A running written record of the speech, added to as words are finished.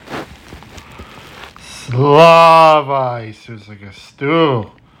Slava Isusa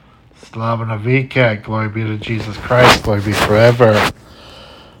Gastu. Slava Navika. Glory be to Jesus Christ. Glory be forever.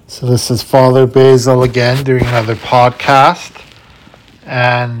 So this is Father Basil again doing another podcast.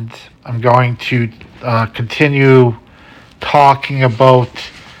 And I'm going to continue talking about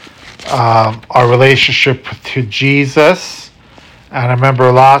our relationship to Jesus. And I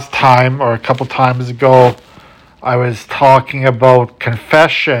remember last time, or a couple times ago, I was talking about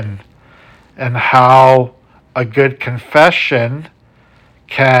confession and how a good confession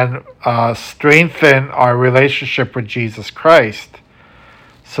can strengthen our relationship with Jesus Christ.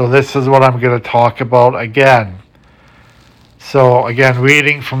 So this is what I'm going to talk about again. So again,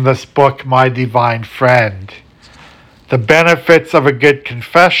 reading from this book, My Divine Friend. The benefits of a good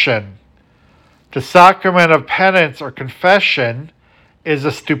confession. The sacrament of penance or confession is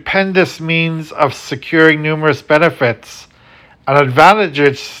a stupendous means of securing numerous benefits and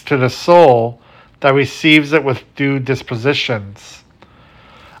advantages to the soul that receives it with due dispositions.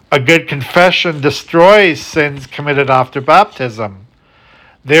 A good confession destroys sins committed after baptism.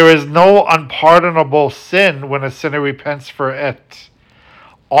 There is no unpardonable sin when a sinner repents for it.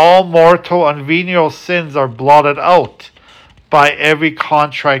 All mortal and venial sins are blotted out by every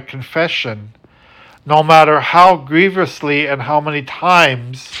contrite confession, no matter how grievously and how many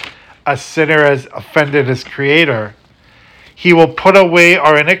times a sinner has offended his Creator. He will put away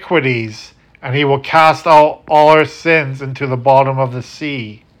our iniquities, and he will cast out all our sins into the bottom of the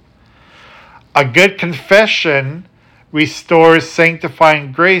sea. A good confession restores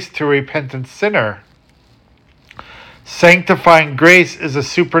sanctifying grace to a repentant sinner. Sanctifying grace is a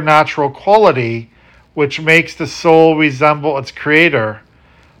supernatural quality which makes the soul resemble its Creator,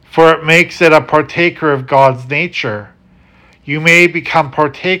 for it makes it a partaker of God's nature. You may become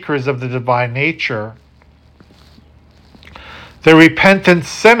partakers of the divine nature. The repentant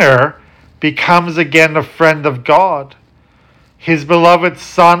sinner becomes again a friend of God, his beloved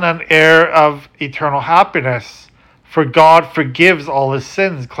son and heir of eternal happiness, for God forgives all his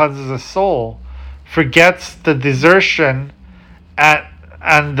sins, cleanses his soul, forgets the desertion,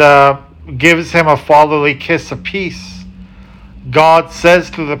 and gives him a fatherly kiss of peace. God says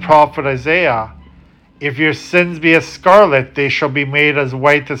to the prophet Isaiah, "If your sins be as scarlet, they shall be made as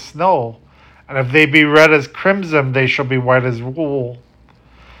white as snow. And if they be red as crimson, they shall be white as wool."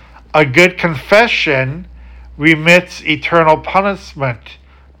 A good confession remits eternal punishment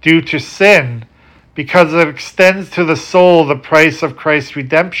due to sin because it extends to the soul the price of Christ's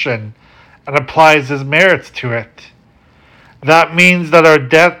redemption and applies his merits to it. That means that our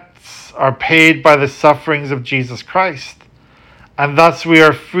debts are paid by the sufferings of Jesus Christ, and thus we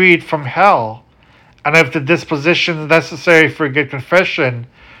are freed from hell. And if the dispositions necessary for a good confession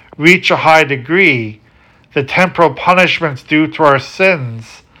reach a high degree, the temporal punishments due to our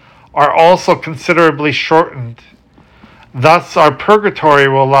sins are also considerably shortened. Thus our purgatory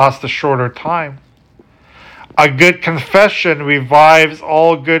will last a shorter time. A good confession revives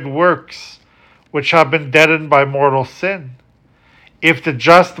all good works which have been deadened by mortal sin. If the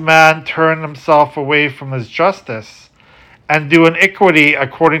just man turn himself away from his justice and do iniquity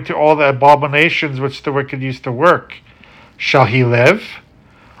according to all the abominations which the wicked used to work, shall he live?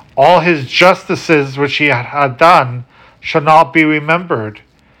 All his justices which he had done shall not be remembered.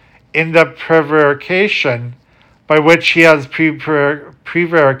 In the prevarication by which he has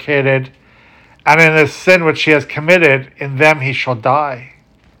prevaricated, and in the sin which he has committed, in them he shall die.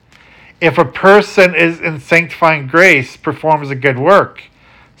 If a person is in sanctifying grace, performs a good work,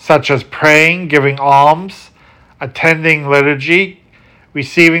 such as praying, giving alms, attending liturgy,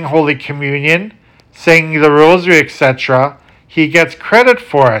 receiving Holy Communion, saying the Rosary, etc., he gets credit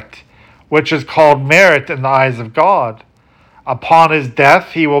for it, which is called merit in the eyes of God. Upon his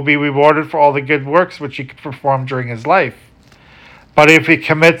death, he will be rewarded for all the good works which he could perform during his life. But if he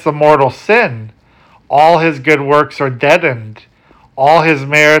commits a mortal sin, all his good works are deadened, all his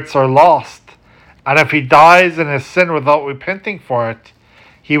merits are lost, and if he dies in his sin without repenting for it,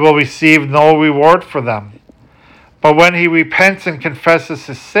 he will receive no reward for them. But when he repents and confesses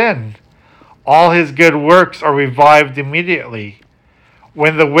his sin, all his good works are revived immediately.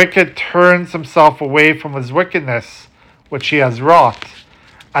 When the wicked turns himself away from his wickedness, which he has wrought,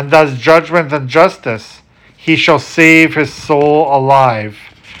 and does judgment and justice, he shall save his soul alive.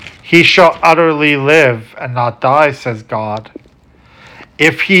 He shall utterly live and not die, says God.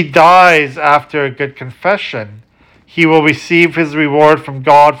 If he dies after a good confession, he will receive his reward from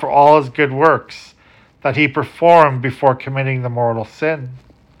God for all his good works that he performed before committing the mortal sin.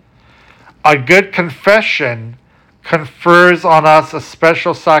 A good confession confers on us a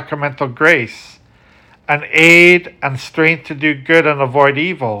special sacramental grace, an aid and strength to do good and avoid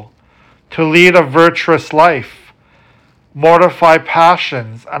evil, to lead a virtuous life, mortify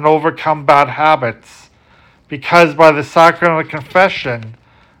passions, and overcome bad habits, because by the sacrament of confession,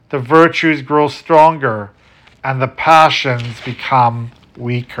 the virtues grow stronger and the passions become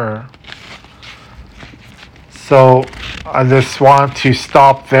weaker. So I just want to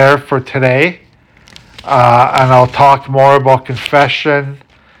stop there for today, and I'll talk more about confession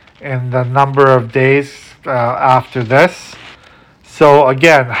in the number of days after this. So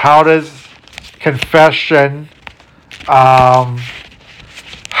again, how does confession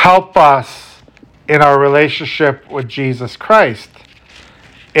help us in our relationship with Jesus Christ?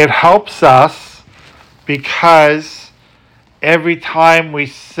 It helps us because every time we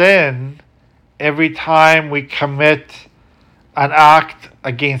sin, every time we commit an act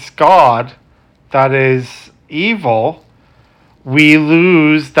against God that is evil, we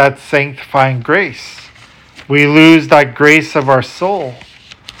lose that sanctifying grace. We lose that grace of our soul.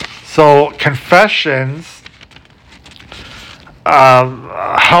 So confessions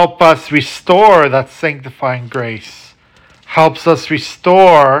help us restore that sanctifying grace, helps us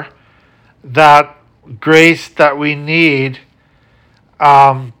restore that grace that we need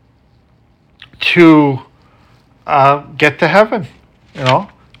to get to heaven,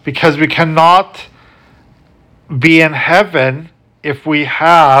 because we cannot be in heaven if we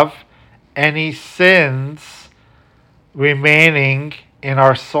have any sins remaining in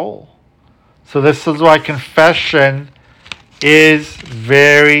our soul. So this is why confession is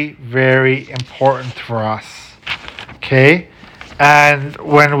very, very important for us. Okay? And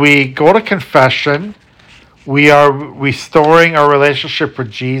when we go to confession, we are restoring our relationship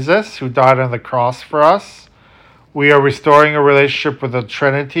with Jesus, who died on the cross for us. We are restoring a relationship with the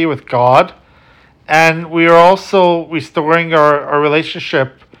Trinity, with God. And we are also restoring our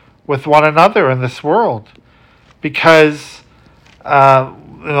relationship with one another in this world. Because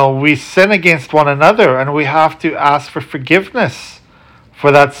we sin against one another, and we have to ask for forgiveness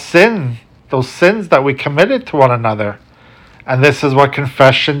for that sin, those sins that we committed to one another. And this is what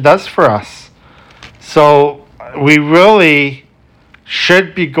confession does for us. So we really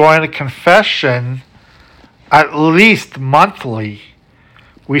should be going to confession at least monthly.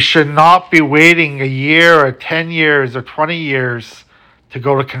 We should not be waiting a year or 10 years or 20 years to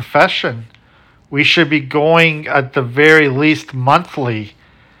go to confession. We should be going at the very least monthly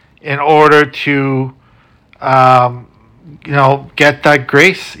in order to get that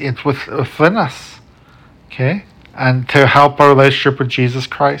grace within us. Okay? And to help our relationship with Jesus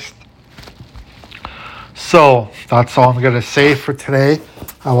Christ. So that's all I'm going to say for today.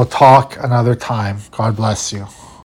 I will talk another time. God bless you.